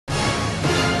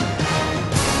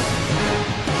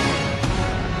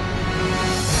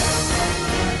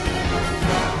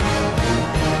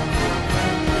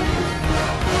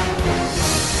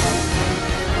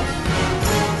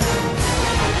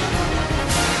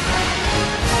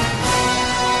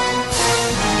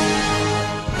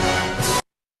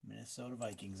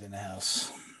Vikings in the house.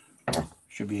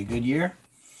 Should be a good year.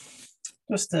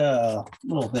 Just a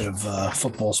little bit of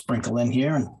football sprinkle in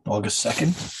here on August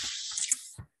 2nd.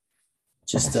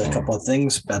 Just a couple of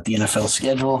things about the NFL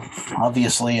schedule.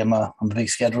 Obviously, I'm a big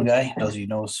schedule guy. Those of you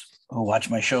who watched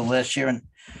my show last year and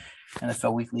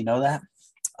NFL Weekly know that.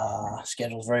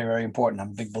 Schedule is very, very important.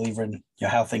 I'm a big believer in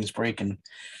how things break. And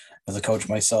as a coach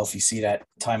myself, you see that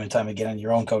time and time again in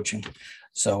your own coaching.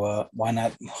 So why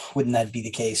not? Wouldn't that be the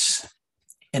case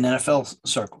in NFL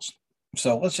circles?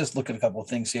 So let's just look at a couple of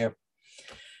things here.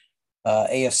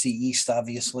 AFC East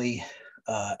obviously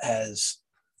has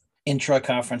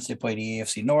intra-conference. They play the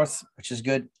AFC North, which is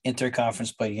good.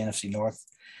 Inter-conference play the NFC North.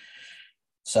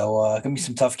 So going to be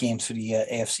some tough games for the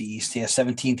AFC East here.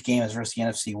 17th game is versus the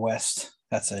NFC West.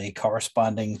 That's a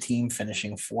corresponding team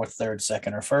finishing fourth, third,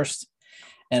 second, or first.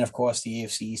 And, of course, the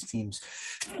AFC East teams,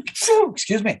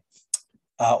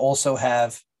 also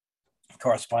have a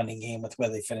corresponding game with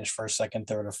whether they finish first, second,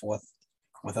 third, or fourth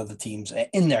with other teams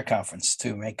in their conference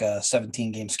to make a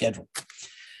 17-game schedule.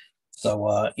 So,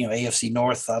 AFC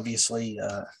North obviously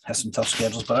has some tough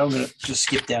schedules, but I'm going to just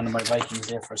skip down to my Vikings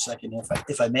there for a second,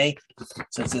 if I may,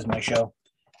 since this is my show.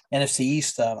 NFC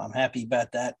East, I'm happy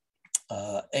about that.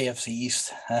 AFC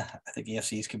East, I think the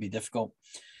AFC East could be difficult.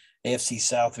 AFC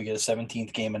South, we get a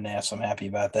 17th game in there, so I'm happy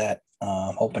about that.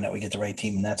 Hoping that we get the right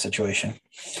team in that situation.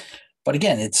 But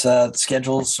again, it's the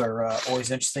schedules are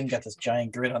always interesting. Got this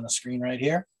giant grid on the screen right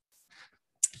here.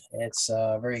 It's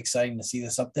very exciting to see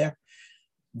this up there.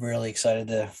 Really excited.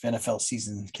 The NFL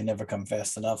season can never come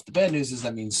fast enough. The bad news is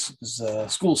that means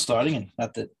school's starting, and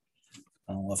not that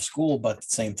I don't love school, but at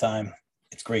the same time,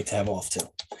 it's great to have off too.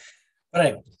 But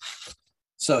anyway,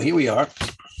 so here we are.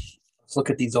 Let's look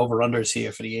at these over-unders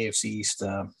here for the AFC East.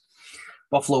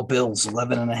 Buffalo Bills,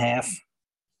 11.5.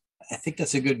 I think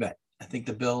that's a good bet. I think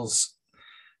the Bills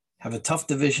have a tough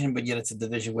division, but yet it's a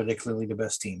division where they're clearly the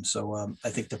best team. So I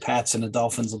think the Pats and the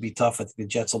Dolphins will be tough. I think the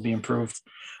Jets will be improved.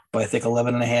 But I think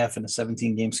 11.5 and a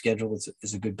 17-game schedule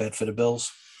is a good bet for the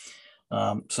Bills.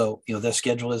 Their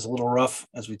schedule is a little rough,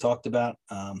 as we talked about.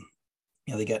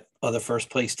 They got other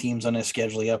first-place teams on their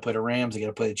schedule. They got to play the Rams. They got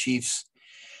to play the Chiefs.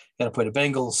 Got to play the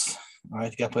Bengals. All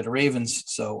right, you got to play the Ravens.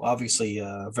 So obviously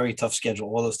a very tough schedule.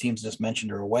 All those teams just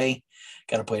mentioned are away.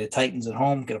 Got to play the Titans at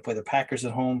home. Got to play the Packers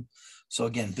at home. So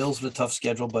again, Bills with a tough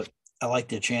schedule, but I like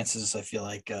their chances. I feel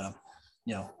like,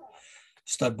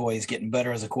 Stud Boy is getting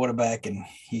better as a quarterback, and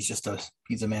he's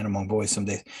a man among boys some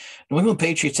days. New England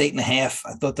Patriots, 8.5.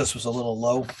 I thought this was a little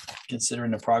low considering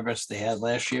the progress they had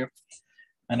last year.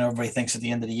 I know everybody thinks at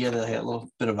the end of the year they had a little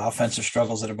bit of offensive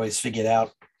struggles that everybody's figured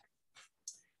out,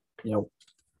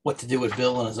 what to do with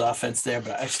Bill and his offense there,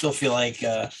 but I still feel like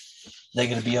they're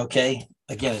going to be okay.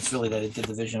 Again, it's really that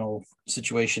interdivisional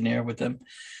situation there with them.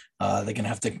 They're going to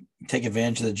have to take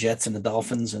advantage of the Jets and the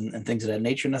Dolphins and things of that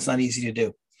nature, and that's not easy to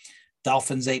do.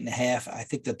 Dolphins, 8.5. I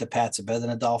think that the Pats are better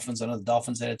than the Dolphins. I know the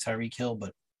Dolphins had a Tyreek Hill,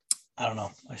 but I don't know.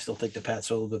 I still think the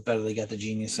Pats are a little bit better. They got the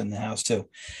genius in the house too.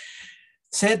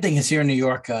 Sad thing is here in New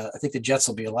York, I think the Jets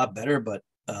will be a lot better, but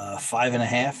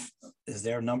 5.5 is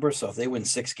their number. So if they win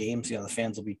 6 games, the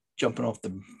fans will be jumping off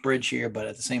the bridge here. But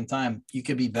at the same time, you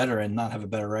could be better and not have a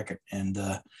better record. And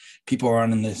people who are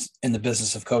in the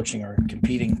business of coaching or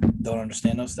competing don't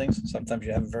understand those things. Sometimes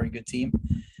you have a very good team.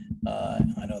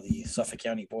 I know the Suffolk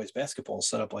County boys basketball is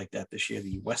set up like that this year.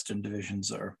 The Western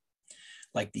divisions are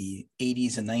like the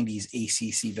 80s and 90s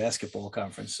ACC basketball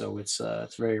conference. So it's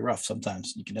very rough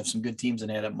sometimes. You can have some good teams in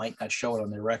there that might not show it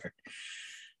on their record.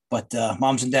 But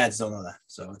moms and dads don't know that.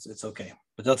 So it's okay.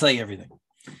 But they'll tell you everything.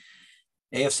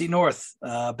 AFC North,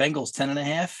 Bengals,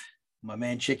 10.5. My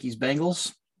man Chicky's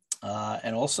Bengals.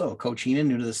 And also Coach Heenan,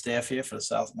 new to the staff here for the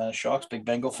South Atlanta Sharks, big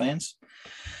Bengal fans.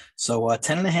 So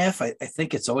 10.5, I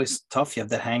think it's always tough. You have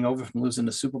that hangover from losing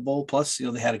the Super Bowl. Plus,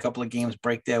 they had a couple of games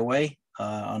break their way.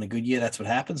 On a good year, that's what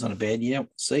happens. On a bad year, we'll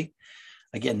see.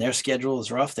 Again, their schedule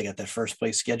is rough. They got that first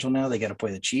place schedule now. They got to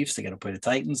play the Chiefs. They got to play the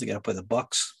Titans. They got to play the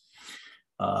Bucks.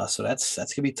 So that's going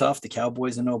to be tough. The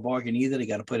Cowboys are no bargain either. They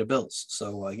got to play the Bills.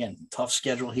 So again, tough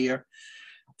schedule here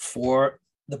for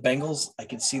the Bengals. I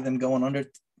could see them going under,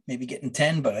 maybe getting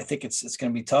 10, but I think it's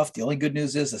going to be tough. The only good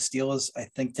news is the Steelers, I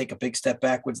think, take a big step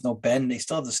backwards. No Ben. They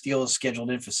still have the Steelers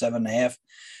scheduled in for 7.5.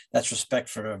 That's respect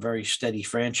for a very steady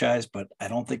franchise, but I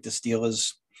don't think the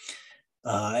Steelers.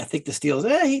 I think the Steelers,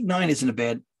 8-9 isn't a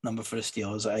bad number for the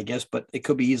Steelers, I guess, but it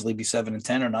could be easily be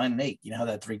 7-10 or 9-8. You know how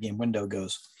that 3-game window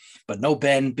goes. But no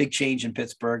Ben, big change in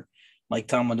Pittsburgh. Mike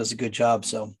Tomlin does a good job,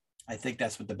 so I think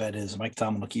that's what the bet is. Mike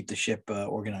Tomlin will keep the ship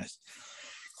organized.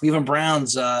 Cleveland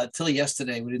Browns, till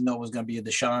yesterday, we didn't know it was going to be a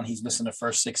Deshaun. He's missing the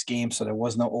first 6 games, so there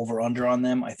was no over-under on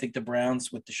them. I think the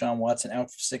Browns, with Deshaun Watson out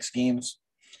for 6 games,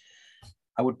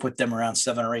 I would put them around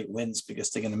 7 or 8 wins because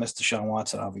they're going to miss Deshaun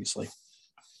Watson, obviously.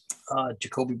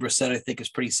 Jacoby Brissett, I think, is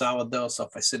pretty solid, though. So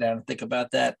if I sit down and think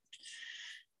about that,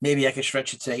 maybe I could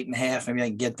stretch it to 8.5. Maybe I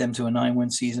can get them to a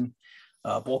 9-win season.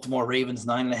 Baltimore Ravens,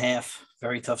 9.5.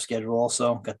 Very tough schedule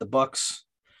also. Got the Bucks.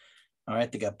 All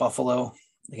right, they got Buffalo.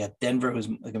 They got Denver, who's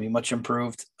going to be much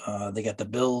improved. They got the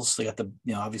Bills. They got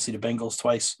obviously the Bengals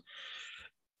twice.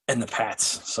 And the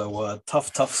Pats. So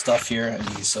tough stuff here. And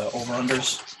these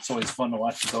over-unders. It's always fun to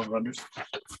watch these over-unders.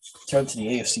 Turn to the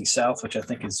AFC South, which I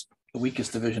think is the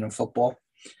weakest division in football.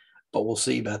 But we'll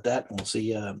see about that. We'll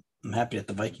see. I'm happy that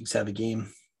the Vikings have a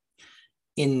game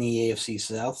in the AFC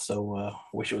South. So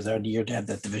wish it was our year to have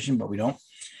that division, but we don't.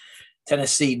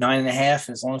 Tennessee, 9.5.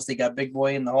 As long as they got big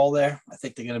boy in the hole there, I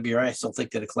think they're going to be all right. I still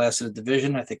think they're the class of the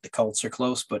division. I think the Colts are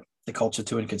close, but the Colts are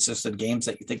 2 inconsistent games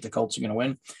that you think the Colts are going to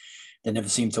win. They never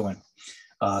seem to win.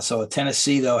 So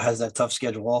Tennessee, though, has that tough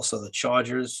schedule also. The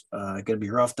Chargers are going to be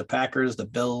rough. The Packers, the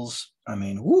Bills, I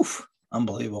mean, woof,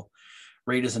 unbelievable.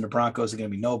 Raiders and the Broncos are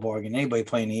going to be no bargain. Anybody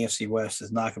playing the AFC West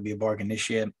is not going to be a bargain this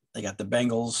year. They got the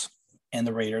Bengals and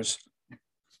the Raiders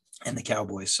and the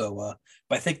Cowboys. So,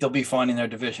 but I think they'll be fine in their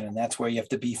division, and that's where you have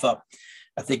to beef up.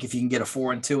 I think if you can get a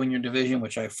 4-2 in your division,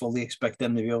 which I fully expect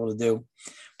them to be able to do.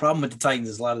 Problem with the Titans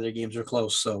is a lot of their games are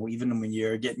close. So even when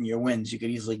you're getting your wins, you could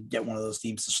easily get one of those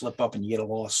teams to slip up and you get a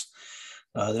loss.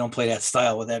 They don't play that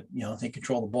style with that, they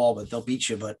control the ball, but they'll beat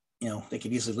you. But, they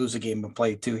could easily lose a game and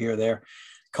play 2 here or there.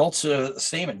 Colts are the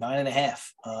same at 9.5.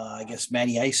 I guess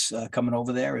Matty Ice coming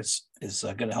over there is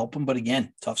going to help them. But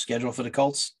again, tough schedule for the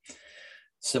Colts.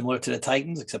 Similar to the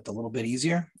Titans, except a little bit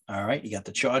easier. All right, you got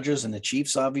the Chargers and the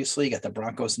Chiefs, obviously. You got the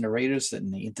Broncos and the Raiders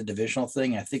and the interdivisional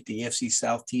thing. I think the AFC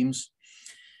South teams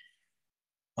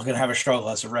are going to have a struggle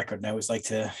as a record. And I always like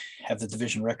to have the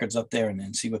division records up there and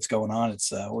then see what's going on.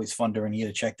 It's always fun during the year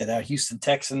to check that out. Houston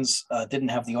Texans didn't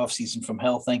have the offseason from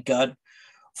hell, thank God.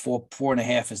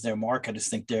 4.5 is their mark. I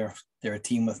just think they're a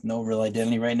team with no real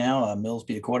identity right now. Mills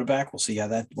be a quarterback. We'll see how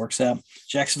that works out.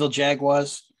 Jacksonville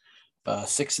Jaguars,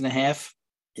 6.5.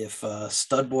 If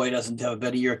Stud Boy doesn't have a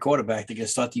better year at quarterback, they're going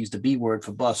to start to use the B word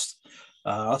for bust.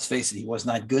 Let's face it, he was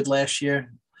not good last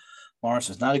year. Lawrence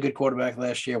was not a good quarterback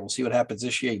last year. We'll see what happens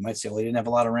this year. You might say, well, he didn't have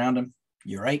a lot around him.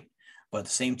 You're right. But at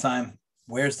the same time,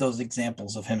 where's those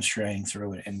examples of him straying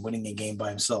through it and winning a game by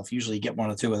himself? Usually you get 1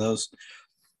 or 2 of those.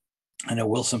 I know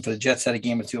Wilson for the Jets had a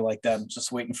game or 2 like that. I'm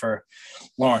just waiting for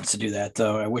Lawrence to do that.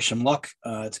 I wish him luck.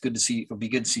 It's good to see. It'll be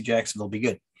good to see Jacksonville be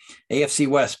good. AFC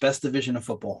West, best division of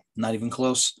football. Not even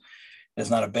close. There's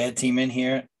not a bad team in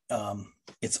here.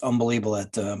 It's unbelievable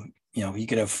that, you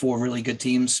could have 4 really good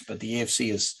teams, but the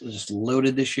AFC is just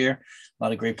loaded this year. A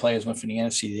lot of great players went from the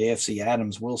NFC, the AFC,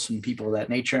 Adams, Wilson, people of that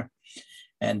nature.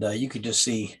 And you could just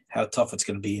see how tough it's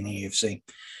going to be in the AFC.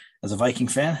 As a Viking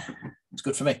fan, it's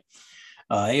good for me.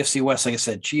 AFC West, like I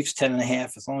said, Chiefs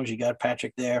 10.5. As long as you got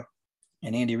Patrick there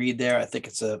and Andy Reid there, I think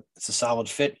it's a solid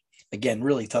fit. Again,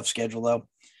 really tough schedule though.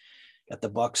 Got the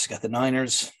Bucks, got the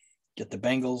Niners, got the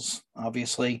Bengals,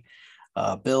 obviously.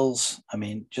 Bills,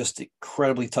 just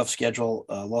incredibly tough schedule.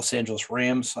 Los Angeles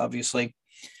Rams, obviously.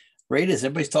 Raiders,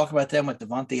 everybody's talking about them with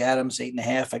Devontae Adams,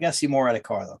 8.5. I got to see more out of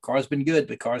Carr, though. Carr's been good,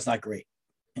 but Carr's not great.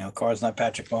 Carr's not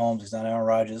Patrick Mahomes. He's not Aaron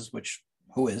Rodgers,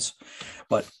 who is.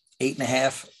 But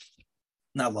 8.5,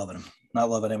 not loving him. Not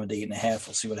loving him with the 8.5.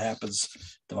 We'll see what happens.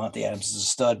 Devontae Adams is a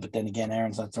stud, but then again,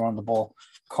 Aaron's not throwing the ball.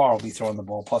 Carr will be throwing the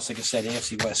ball. Plus, like I said,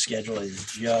 AFC West schedule is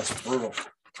just brutal.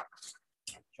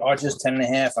 Chargers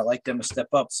 10.5. I like them to step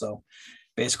up. So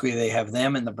basically, they have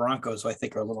them and the Broncos, who I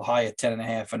think are a little high at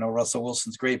 10.5. I know Russell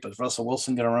Wilson's great, but is Russell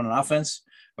Wilson going to run an offense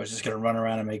or is just going to run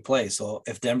around and make plays? So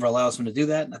if Denver allows him to do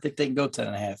that, I think they can go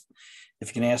 10.5. If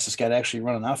you can ask this guy to actually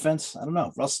run an offense, I don't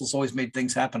know. Russell's always made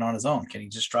things happen on his own. Can he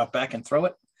just drop back and throw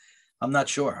it? I'm not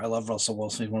sure. I love Russell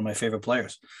Wilson. He's one of my favorite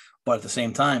players. But at the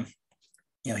same time,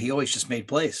 he always just made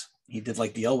plays. He did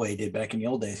like the Elway did back in the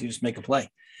old days. He just make a play.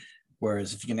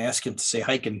 Whereas if you can ask him to say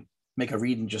hike and make a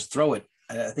read and just throw it,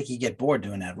 I think he'd get bored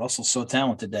doing that. Russell's so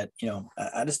talented that,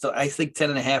 I think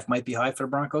 10.5 might be high for the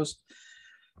Broncos.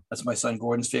 That's my son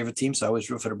Gordon's favorite team, so I always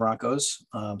root for the Broncos.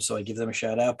 So I give them a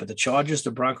shout out. But the Chargers,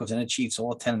 the Broncos, and the Chiefs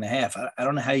all 10.5. I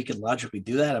don't know how you could logically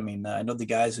do that. I know the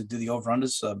guys who do the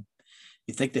over-unders,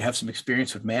 you think they have some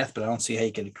experience with math, but I don't see how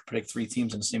you can predict 3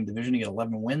 teams in the same division. You get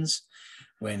 11 wins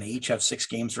when they each have 6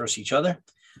 games versus each other.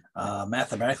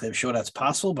 Mathematically, I'm sure that's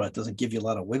possible, but it doesn't give you a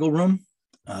lot of wiggle room.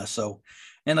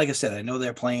 And like I said, I know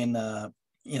they're playing, a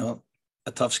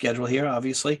tough schedule here,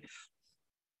 obviously.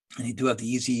 And you do have the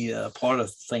easy part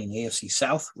of playing the AFC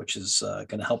South, which is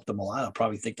going to help them a lot. I'll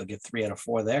probably think they'll get 3 out of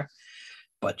 4 there.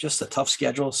 But just a tough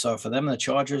schedule. So for them and the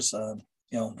Chargers,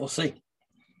 we'll see.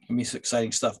 It'll be some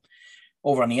exciting stuff.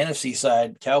 Over on the NFC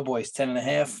side, Cowboys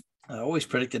 10.5. Always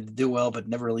predicted to do well, but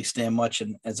never really stand much.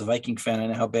 And as a Viking fan, I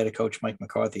know how bad a coach Mike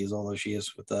McCarthy is all those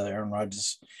years with Aaron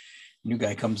Rodgers. New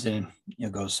guy comes in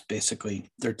and goes basically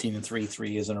 13-3,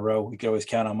 3 years in a row. We could always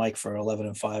count on Mike for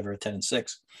 11-5 or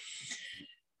 10-6.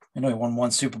 I know he won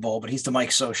one Super Bowl, but he's the Mike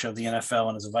Scioscia of the NFL.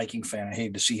 And as a Viking fan, I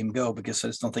hate to see him go because I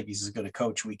just don't think he's as good a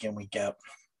coach week in, week out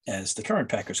as the current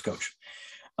Packers coach.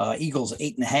 Eagles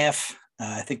 8.5.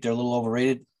 I think they're a little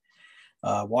overrated.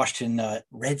 Washington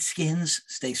Redskins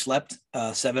stay slept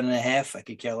 7.5. I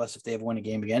could care less if they ever win a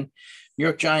game again. New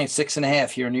York Giants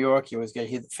 6.5 here in New York. You always got to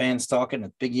hear the fans talking.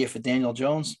 A big year for Daniel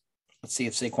Jones. Let's see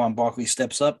if Saquon Barkley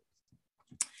steps up.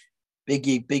 Big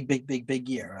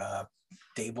year.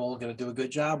 Daboll going to do a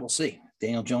good job. We'll see.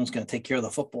 Daniel Jones going to take care of the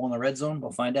football in the red zone.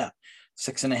 We'll find out.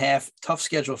 6.5. Tough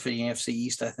schedule for the NFC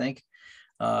East, I think.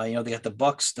 They got the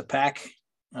Bucks, the Pack,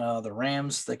 the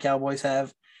Rams, the Cowboys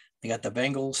have. They got the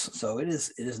Bengals. So it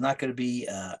is not going to be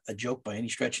a joke by any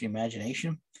stretch of the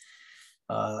imagination.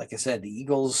 Like I said, the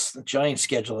Eagles, the Giants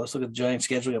schedule. Let's look at the Giants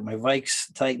schedule. We got my Vikes,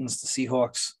 the Titans, the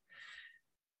Seahawks,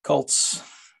 Colts.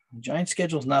 The Giants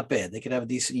schedule is not bad. They could have a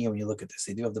decent year when you look at this.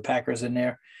 They do have the Packers in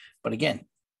there. But again,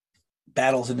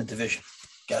 battles in the division.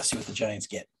 Got to see what the Giants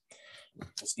get.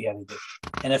 Let's see how they do.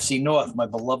 NFC North, my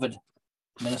beloved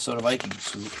Minnesota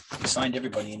Vikings, who signed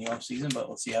everybody in the offseason, but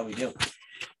let's see how we do.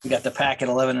 We got the Pack at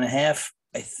 11.5.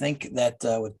 I think that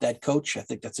with that coach, I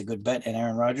think that's a good bet. And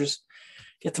Aaron Rodgers.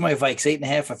 Get to my Vikes,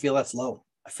 8.5. I feel that's low.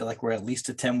 I feel like we're at least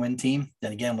a 10-win team.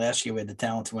 Then again, last year we had the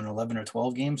talent to win 11 or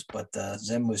 12 games, but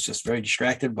Zim was just very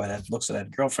distracted by that looks of that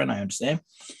girlfriend. I understand.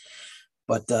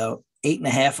 But 8.5,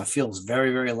 I feel is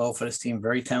very, very low for this team.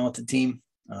 Very talented team.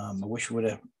 I wish we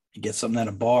would have get something out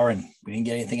of Barr, and we didn't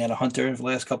get anything out of Hunter the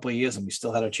last couple of years, and we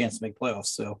still had a chance to make playoffs.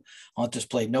 So Hunter's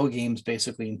played no games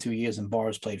basically in 2 years, and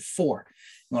Barr's played 4.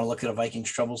 You want to look at the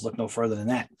Vikings' troubles, look no further than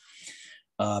that.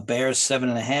 Bears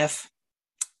 7.5,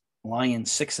 Lions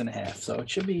 6.5. So it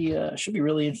should be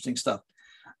really interesting stuff.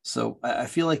 So I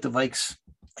feel like the Vikes,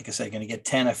 like I said, are going to get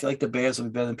 10. I feel like the Bears will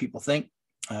be better than people think.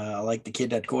 I like the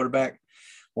kid at quarterback.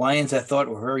 Lions, I thought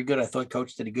were very good. I thought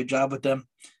coach did a good job with them.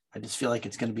 I just feel like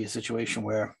it's going to be a situation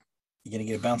where you're going to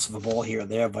get a bounce of a ball here or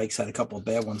there. Vikes had a couple of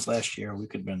bad ones last year. We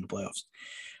could have been in the playoffs.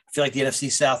 I feel like the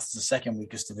NFC South is the second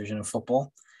weakest division of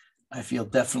football. I feel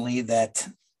definitely that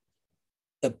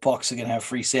the Bucs are going to have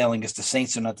free sailing against the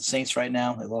Saints. They're not the Saints right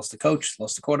now. They lost the coach,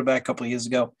 lost the quarterback a couple of years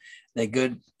ago. They're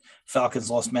good. Falcons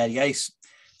lost Matty Ice.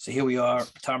 So here we are.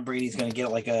 Tom Brady's going to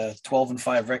get like a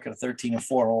 12-5 record, a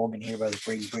 13-4. All been here by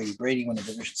the Brady when the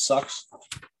division sucks.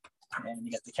 And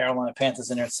you got the Carolina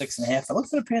Panthers in there at 6.5. I look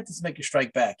for the Panthers to make a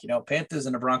strike back. Panthers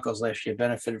and the Broncos last year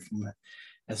benefited from,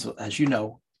 as you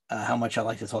know, how much I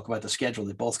like to talk about the schedule.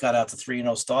 They both got out to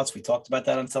 3-0 starts. We talked about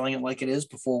that on Telling It Like It Is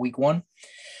before week 1.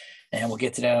 And we'll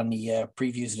get to that on the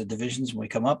previews of the divisions when we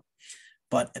come up.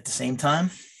 But at the same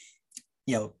time,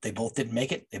 they both didn't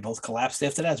make it. They both collapsed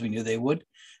after that, as we knew they would.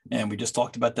 And we just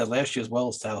talked about that last year as well,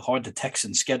 as to how hard the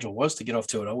Texans' schedule was to get off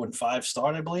to an 0-5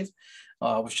 start, I believe.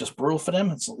 It was just brutal for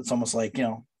them. It's almost like,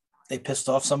 they pissed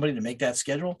off somebody to make that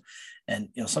schedule. And,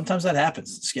 sometimes that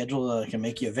happens. The schedule can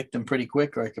make you a victim pretty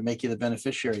quick, or it can make you the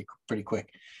beneficiary pretty quick.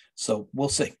 So we'll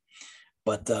see.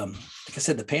 But like I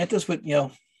said, the Panthers would, I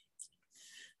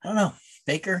don't know,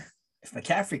 Baker, if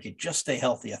McCaffrey could just stay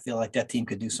healthy, I feel like that team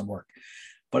could do some work.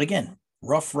 But again,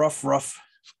 rough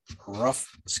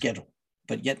schedule.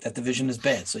 But yet that division is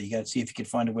bad. So you got to see if you can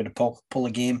find a way to pull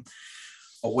a game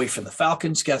away from the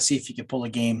Falcons. Got to see if you can pull a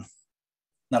game,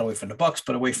 not away from the Bucs,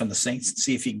 but away from the Saints.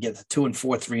 See if you can get the 2-4,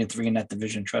 3-3 in that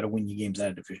division. Try to win your games out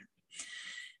of division.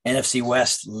 NFC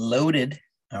West loaded.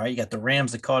 All right, you got the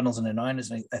Rams, the Cardinals, and the Niners.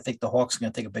 And I think the Hawks are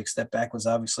going to take a big step backwards,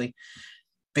 obviously.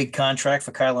 Big contract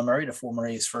for Kyler Murray, the former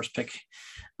A's first pick.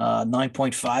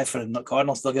 9.5 for the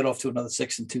Cardinals. They'll get off to another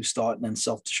 6-2 start and then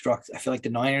self-destruct. I feel like the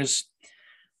Niners,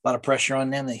 a lot of pressure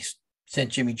on them. They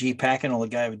sent Jimmy G packing. All the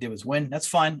guy did was win. That's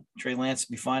fine. Trey Lance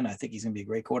will be fine. I think he's going to be a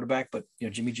great quarterback. But,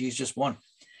 Jimmy G is just one.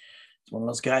 It's one of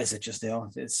those guys that just, they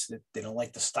don't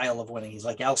like the style of winning. He's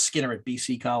like Al Skinner at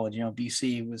BC College.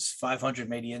 BC was 500,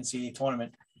 made the NCAA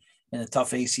tournament in a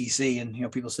tough ACC.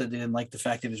 And, people said they didn't like the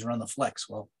fact that he was running the flex.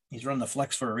 Well, he's running the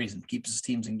flex for a reason. Keeps his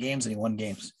teams in games, and he won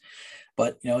games.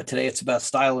 But, today it's about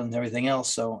style and everything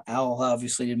else. So Al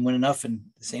obviously didn't win enough. And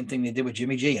the same thing they did with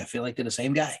Jimmy G. I feel like they're the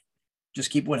same guy.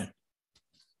 Just keep winning.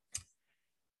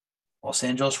 Los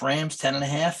Angeles Rams,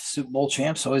 10.5, Super Bowl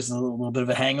champs. Always a little bit of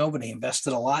a hangover. They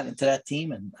invested a lot into that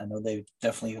team. And I know they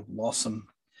definitely lost some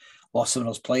of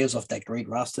those players off that great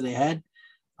roster they had.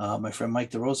 My friend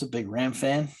Mike DeRosa, big Ram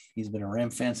fan. He's been a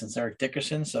Ram fan since Eric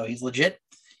Dickerson. So he's legit.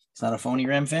 He's not a phony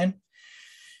Ram fan.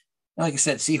 Like I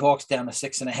said, Seahawks down to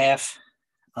 6.5.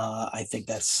 I think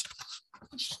that's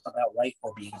about right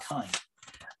or being kind.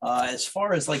 As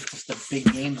far as like just the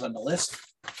big games on the list,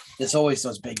 there's always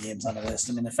those big games on the list.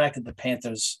 I mean, the fact that the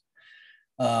Panthers,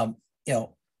 you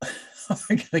know, are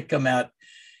going to come out,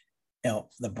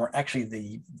 actually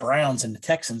the Browns and the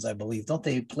Texans, I believe, don't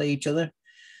they play each other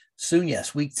soon?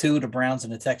 Yes, week 2, the Browns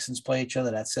and the Texans play each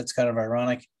other. That's kind of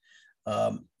ironic.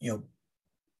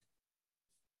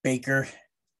 Baker,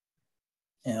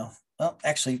 well,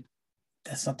 actually,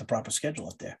 that's not the proper schedule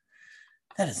up there.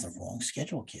 That is the wrong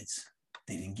schedule, kids.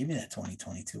 They didn't give me that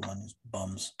 2022 one, those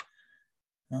bums.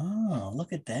 Oh,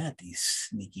 look at that, these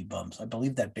sneaky bums. I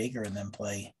believe that Baker and them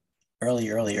play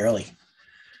early.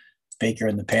 Baker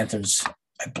and the Panthers,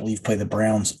 I believe, play the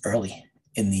Browns early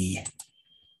in the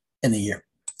year.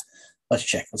 Let's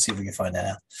check. Let's see if we can find that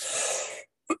out.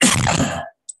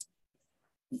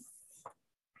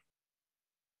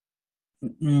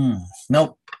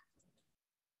 Nope.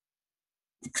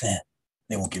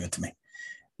 They won't give it to me.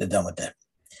 They're done with that.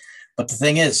 But the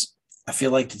thing is, I feel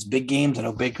like it's big games. I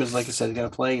know Baker's, like I said, got to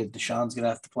play. Deshaun's going to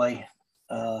have to play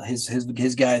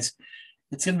his guys.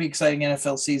 It's going to be an exciting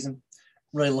NFL season.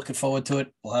 Really looking forward to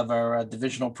it. We'll have our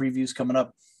divisional previews coming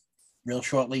up real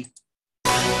shortly.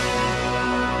 Take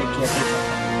care,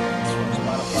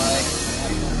 Spotify.